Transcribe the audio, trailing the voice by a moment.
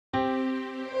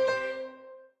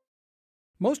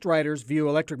Most riders view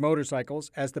electric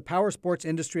motorcycles as the power sports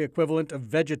industry equivalent of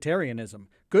vegetarianism.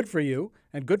 Good for you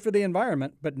and good for the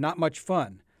environment, but not much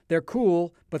fun. They're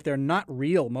cool, but they're not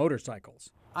real motorcycles.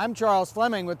 I'm Charles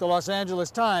Fleming with the Los Angeles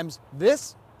Times.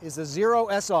 This is the Zero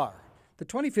SR. The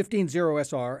 2015 Zero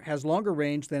SR has longer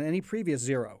range than any previous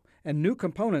Zero, and new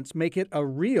components make it a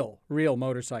real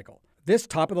motorcycle. This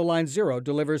top-of-the-line Zero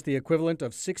delivers the equivalent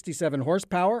of 67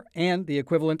 horsepower and the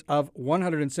equivalent of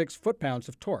 106 foot-pounds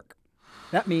of torque.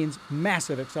 That means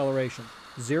massive acceleration,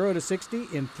 0 to 60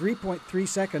 in 3.3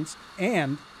 seconds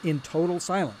and in total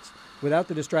silence, without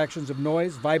the distractions of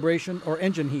noise, vibration, or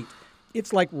engine heat.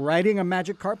 It's like riding a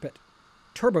magic carpet,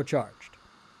 turbocharged.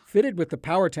 Fitted with the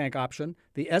power tank option,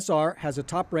 the SR has a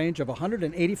top range of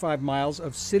 185 miles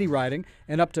of city riding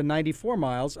and up to 94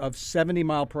 miles of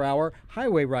 70-mile-per-hour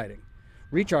highway riding.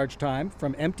 Recharge time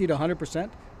from empty to 100%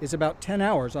 is about 10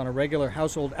 hours on a regular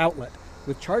household outlet,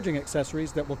 with charging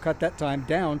accessories that will cut that time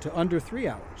down to under 3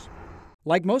 hours.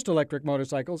 Like most electric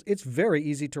motorcycles, it's very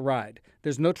easy to ride.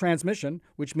 There's no transmission,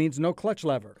 which means no clutch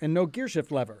lever, and no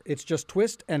gearshift lever. It's just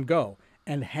twist and go,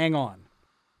 and hang on.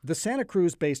 The Santa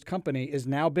Cruz-based company is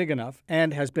now big enough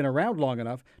and has been around long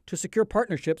enough to secure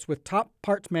partnerships with top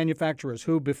parts manufacturers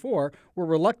who, before, were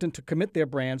reluctant to commit their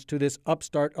brands to this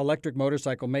upstart electric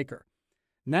motorcycle maker.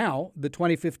 Now, the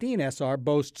 2015 SR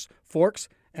boasts forks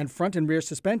and front and rear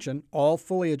suspension, all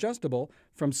fully adjustable,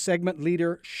 from segment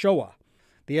leader Showa.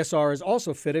 The SR is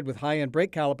also fitted with high-end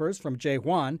brake calipers from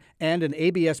J1 and an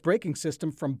ABS braking system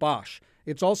from Bosch.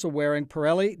 It's also wearing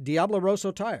Pirelli Diablo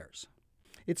Rosso tires.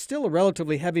 It's still a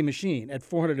relatively heavy machine at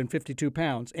 452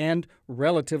 pounds and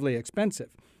relatively expensive,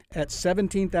 at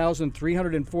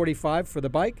 $17,345 for the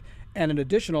bike and an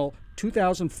additional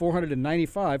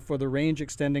 $2,495 for the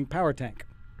range-extending power tank.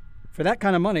 For that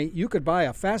kind of money, you could buy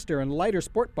a faster and lighter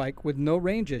sport bike with no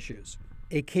range issues.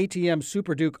 A KTM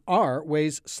Super Duke R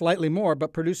weighs slightly more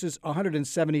but produces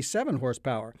 177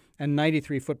 horsepower and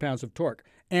 93 foot-pounds of torque,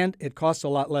 and it costs a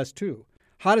lot less too.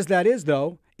 Hot as that is,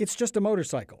 though, it's just a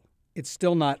motorcycle. It's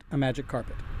still not a magic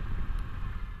carpet.